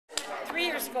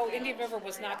years ago, Indian River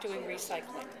was not doing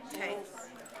recycling. Okay.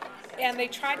 And they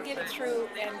tried to get it through,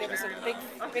 and there was a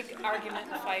big argument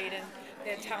and fight, and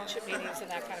they had township meetings and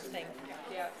that kind of thing.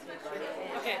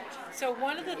 Okay, so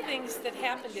one of the things that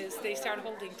happened is they started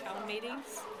holding town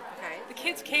meetings. Okay. The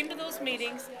kids came to those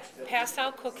meetings, passed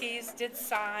out cookies, did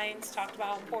signs, talked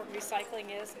about how important recycling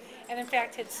is, and in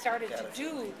fact had started to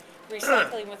do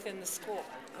recycling within the school.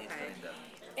 Okay.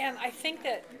 And I think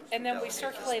that, and then we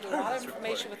circulated a lot of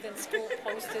information within school,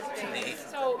 posted things.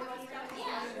 So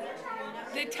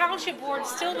the township board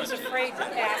still was afraid to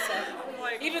pass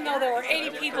it. Even though there were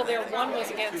 80 people there, one was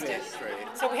against it.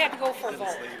 So we had to go for a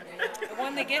vote. And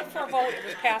when they get for a vote, it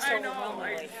was passed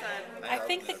overwhelmingly. I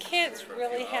think the kids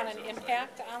really had an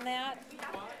impact on that.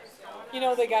 You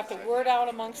know, they got the word out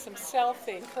amongst themselves.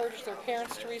 They encouraged their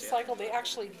parents to recycle. They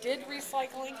actually did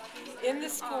recycling in the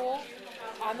school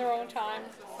on their own time.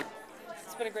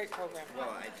 It's been a great program.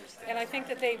 And I think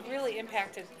that they really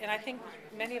impacted, and I think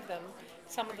many of them,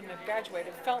 some of them have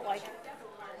graduated, felt like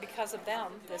because of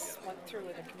them, this went through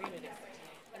in the community.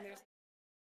 And there's,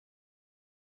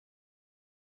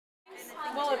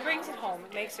 well, it brings it home.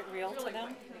 It makes it real to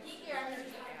them.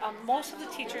 Most of the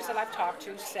teachers that I've talked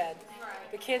to said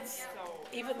the kids,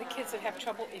 even the kids that have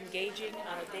trouble engaging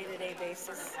on a day-to-day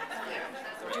basis,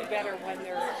 do better when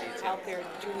they're out there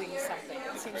doing something.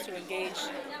 It seems to engage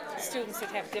students that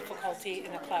have difficulty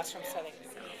in a classroom setting.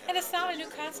 And it's not a new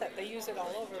concept. They use it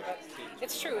all over, but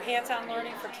it's true. Hands-on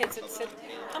learning for kids that sit.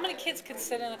 How many kids can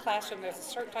sit in a classroom? There's a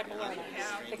certain type of learner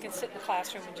that can sit in the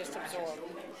classroom and just absorb.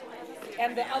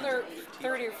 And the other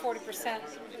 30 or 40%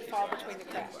 fall between the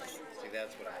cracks.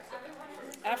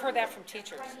 And I've heard that from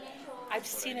teachers. I've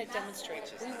seen it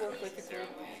demonstrated. We work with a group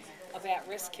of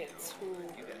at-risk kids who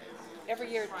every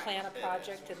year plan a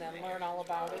project and then learn all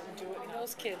about it and do it. And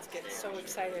those kids get so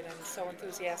excited and so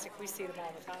enthusiastic. We see them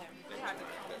all the time.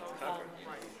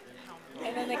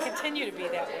 And then they continue to be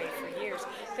that way for years.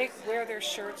 They wear their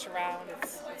shirts around.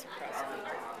 It's impressive.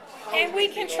 And we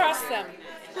can trust them.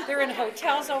 They're in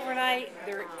hotels overnight.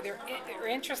 They're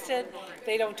interested.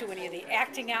 They don't do any of the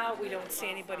acting out. We don't see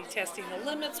anybody testing the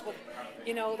limits with,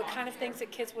 you know, the kind of things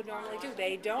that kids would normally do.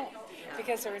 They don't,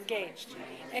 because they're engaged.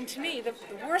 And to me, the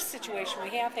worst situation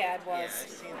we have had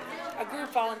was a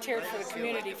group volunteered for the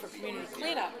community for community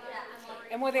cleanup.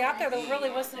 And when they got there really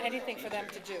wasn't anything for them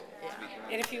to do.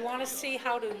 And if you want to see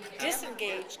how to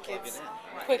disengage kids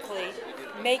quickly,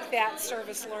 make that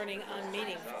service learning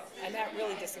unmeaningful. And that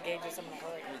really disengages them in a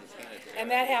hurry.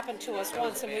 And that happened to us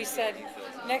once, and we said,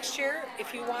 next year,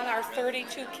 if you want our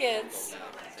 32 kids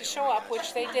to show up,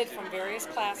 which they did from various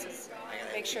classes,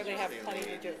 make sure they have plenty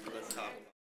to do.